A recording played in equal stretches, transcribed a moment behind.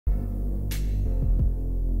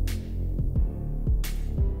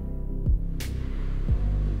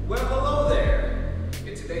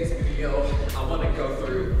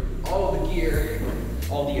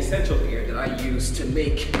all the essential gear that I use to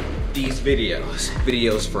make these videos.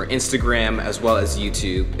 Videos for Instagram as well as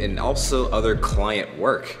YouTube and also other client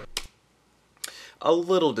work. A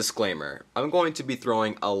little disclaimer, I'm going to be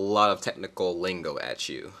throwing a lot of technical lingo at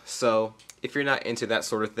you. So if you're not into that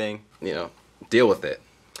sort of thing, you know, deal with it.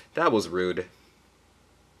 That was rude.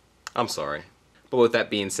 I'm sorry. But with that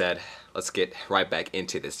being said, let's get right back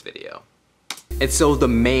into this video. And so the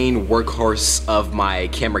main workhorse of my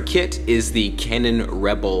camera kit is the Canon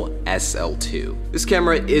Rebel SL2. This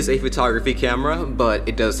camera is a photography camera, but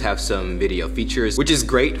it does have some video features, which is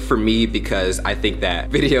great for me because I think that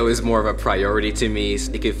video is more of a priority to me.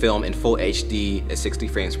 It can film in full HD at 60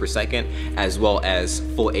 frames per second, as well as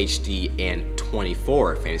full HD and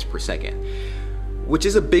 24 frames per second. Which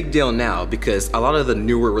is a big deal now because a lot of the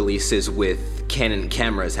newer releases with Canon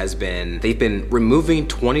cameras they've been removing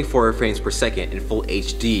 24 frames per second in full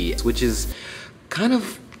HD, which is kind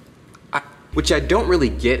of, which I don't really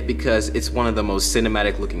get because it's one of the most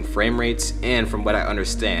cinematic looking frame rates, and from what I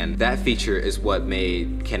understand, that feature is what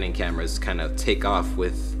made Canon cameras kind of take off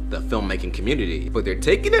with the filmmaking community, but they're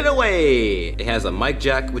taking it away. It has a mic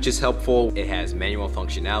jack, which is helpful. It has manual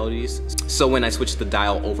functionalities. So when I switch the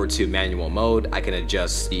dial over to manual mode, I can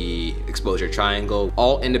adjust the exposure triangle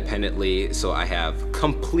all independently, so I have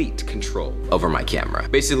complete control over my camera.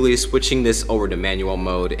 Basically, switching this over to manual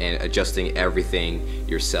mode and adjusting everything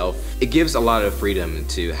yourself, it gives a lot of freedom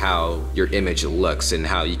to how your image looks and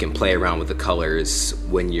how you can play around with the colors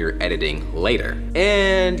when you're editing later.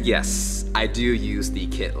 And yes, I do use the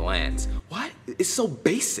kit lens. What? It's so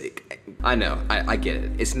basic. I know, I get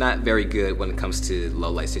it. It's not very good when it comes to low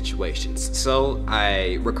light situations. So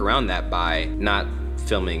I work around that by not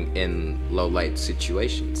filming in low light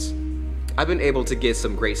situations. I've been able to get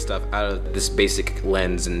some great stuff out of this basic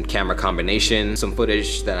lens and camera combination, some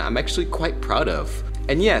footage that I'm actually quite proud of.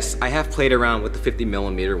 And yes, I have played around with the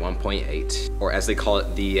 50mm 1.8, or as they call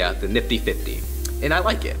it, the nifty 50. And I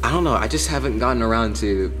like it. I don't know, I just haven't gotten around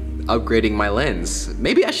to upgrading my lens.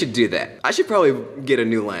 Maybe I should do that. I should probably get a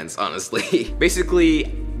new lens, honestly. Basically,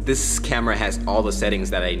 this camera has all the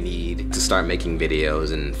settings that I need to start making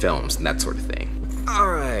videos and films and that sort of thing.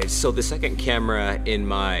 Alright, so the second camera in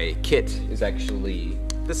my kit is actually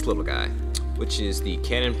this little guy, which is the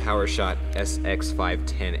Canon PowerShot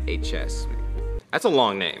SX510HS. That's a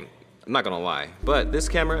long name, I'm not gonna lie. But this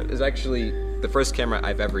camera is actually the first camera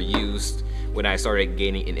I've ever used when I started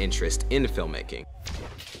gaining an interest in filmmaking.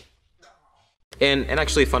 And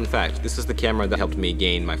actually, fun fact, this is the camera that helped me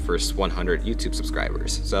gain my first 100 YouTube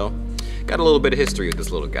subscribers. So, got a little bit of history with this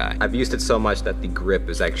little guy. I've used it so much that the grip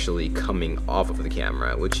is actually coming off of the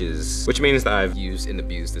camera, which means that I've used and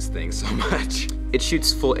abused this thing so much. It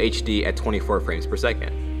shoots full HD at 24 frames per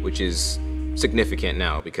second, which is significant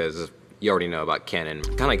now because you already know about Canon.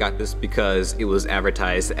 Kinda got this because it was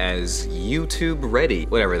advertised as YouTube ready,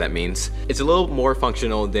 whatever that means. It's a little more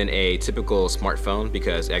functional than a typical smartphone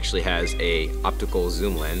because it actually has a optical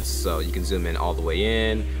zoom lens, so you can zoom in all the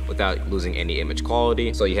way in without losing any image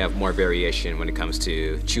quality. So you have more variation when it comes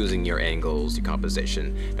to choosing your angles, your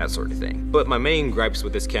composition, that sort of thing. But my main gripes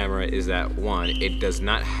with this camera is that one, it does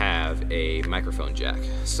not have a microphone jack.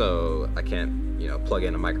 So I can't, plug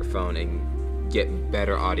in a microphone and get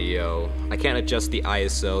better audio. I can't adjust the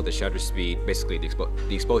ISO, the shutter speed, basically the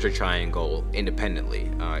exposure triangle independently.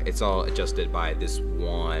 It's all adjusted by this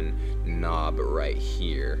one knob right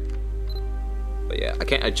here. But yeah, I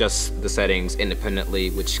can't adjust the settings independently,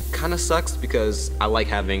 which kind of sucks because I like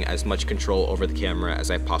having as much control over the camera as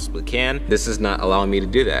I possibly can. This is not allowing me to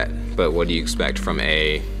do that, but what do you expect from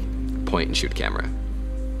a point and shoot camera?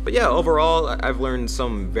 But yeah, overall, I've learned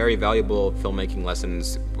some very valuable filmmaking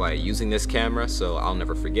lessons by using this camera, so I'll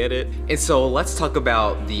never forget it. And so let's talk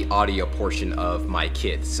about the audio portion of my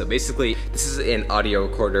kit. So basically, this is an audio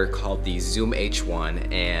recorder called the Zoom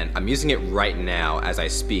H1, and I'm using it right now as I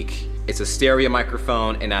speak. It's a stereo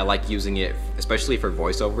microphone, and I like using it especially for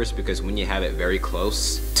voiceovers because when you have it very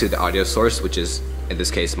close to the audio source, which is in this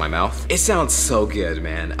case my mouth, it sounds so good,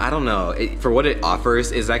 man. I don't know, for what it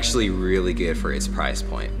offers, is actually really good for its price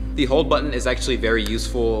point. The hold button is actually very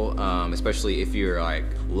useful, especially if you're like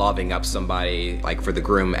lobbing up somebody, like for the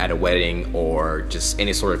groom at a wedding or just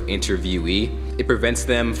any sort of interviewee. It prevents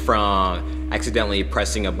them from accidentally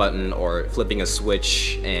pressing a button or flipping a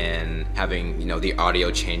switch and having, the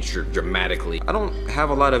audio change dramatically. I don't have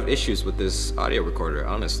a lot of issues with this audio recorder,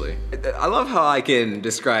 honestly. I love how I can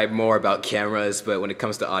describe more about cameras, but when it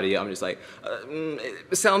comes to audio, I'm just like,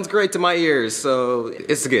 it sounds great to my ears, so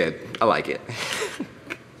it's good. I like it.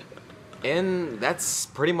 And that's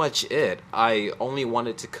pretty much it. I only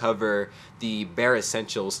wanted to cover the bare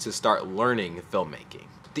essentials to start learning filmmaking.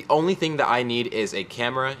 The only thing that I need is a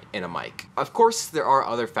camera and a mic. Of course, there are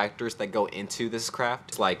other factors that go into this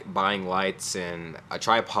craft, like buying lights and a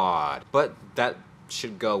tripod, but that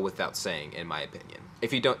should go without saying, in my opinion.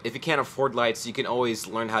 If you can't afford lights, you can always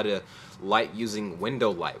learn how to light using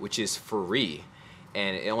window light, which is free,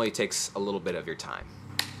 and it only takes a little bit of your time.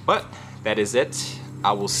 But that is it.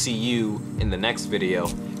 I will see you in the next video.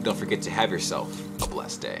 Don't forget to have yourself a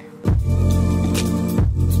blessed day.